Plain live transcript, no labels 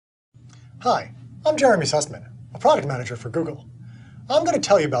Hi, I'm Jeremy Sussman, a product manager for Google. I'm going to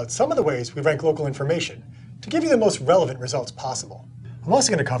tell you about some of the ways we rank local information to give you the most relevant results possible. I'm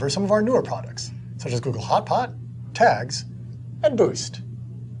also going to cover some of our newer products, such as Google Hotpot, Tags, and Boost.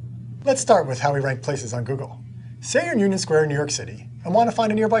 Let's start with how we rank places on Google. Say you're in Union Square in New York City and want to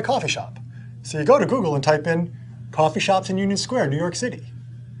find a nearby coffee shop. So you go to Google and type in coffee shops in Union Square, New York City.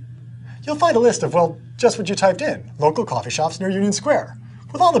 You'll find a list of, well, just what you typed in, local coffee shops near Union Square,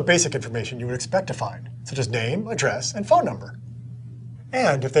 with all the basic information you would expect to find, such as name, address, and phone number.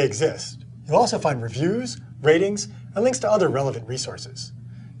 And if they exist, you'll also find reviews, ratings, and links to other relevant resources.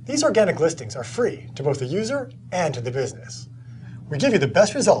 These organic listings are free to both the user and to the business. We give you the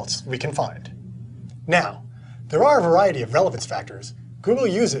best results we can find. Now, there are a variety of relevance factors Google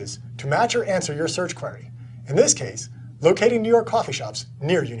uses to match or answer your search query. In this case, locating New York coffee shops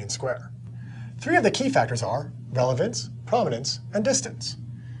near Union Square. 3 of the key factors are relevance, prominence, and distance.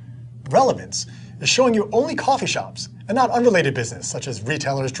 Relevance is showing you only coffee shops and not unrelated business such as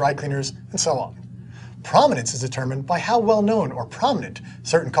retailers, dry cleaners, and so on. Prominence is determined by how well known or prominent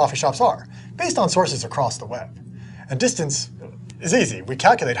certain coffee shops are, based on sources across the web. And distance is easy. We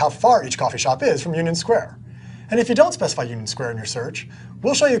calculate how far each coffee shop is from Union Square. And if you don't specify Union Square in your search,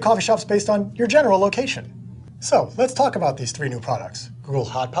 we'll show you coffee shops based on your general location. So let's talk about these 3 new products, Google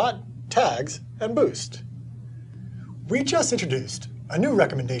Hotpot, Tags, and Boost. We just introduced a new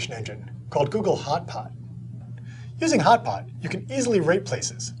recommendation engine called Google Hotpot. Using Hotpot, you can easily rate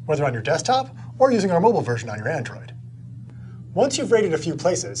places, whether on your desktop or using our mobile version on your Android. Once you've rated a few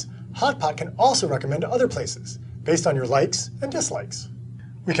places, Hotpot can also recommend other places based on your likes and dislikes.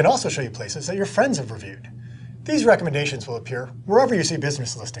 We can also show you places that your friends have reviewed. These recommendations will appear wherever you see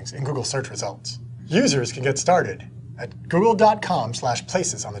business listings in Google search results. Users can get started at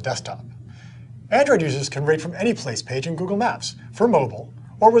google.com/places on the desktop. Android users can rate from any place page in Google Maps for mobile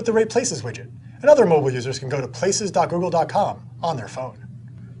or with the Rate Places widget, and other mobile users can go to places.google.com on their phone.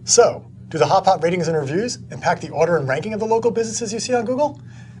 So, do the Hotpot ratings and reviews impact the order and ranking of the local businesses you see on Google?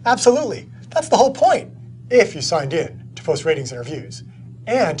 Absolutely. That's the whole point, if you signed in to post ratings and reviews,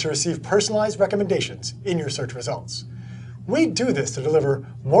 and to receive personalized recommendations in your search results. We do this to deliver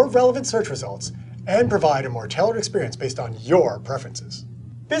more relevant search results and provide a more tailored experience based on your preferences.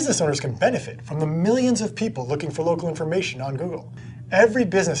 Business owners can benefit from the millions of people looking for local information on Google. Every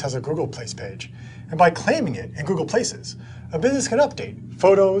business has a Google Place page, and by claiming it in Google Places, a business can update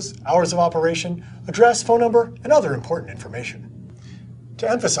photos, hours of operation, address, phone number, and other important information.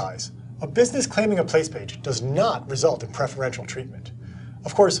 To emphasize, a business claiming a place page does not result in preferential treatment.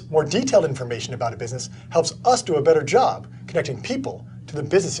 Of course, more detailed information about a business helps us do a better job connecting people to the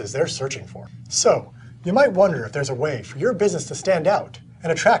businesses they're searching for. So, you might wonder if there's a way for your business to stand out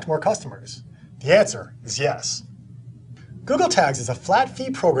and attract more customers. The answer is yes. Google Tags is a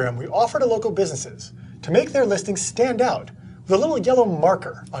flat-fee program we offer to local businesses to make their listings stand out with a little yellow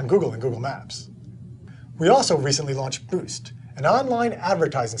marker on Google and Google Maps. We also recently launched Boost, an online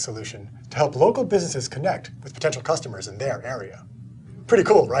advertising solution to help local businesses connect with potential customers in their area. Pretty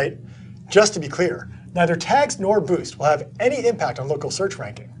cool, right? Just to be clear, neither Tags nor Boost will have any impact on local search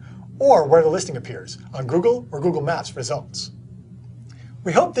ranking or where the listing appears on Google or Google Maps results.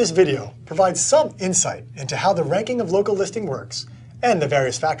 We hope this video provides some insight into how the ranking of local listing works and the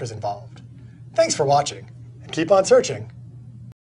various factors involved. Thanks for watching, and keep on searching.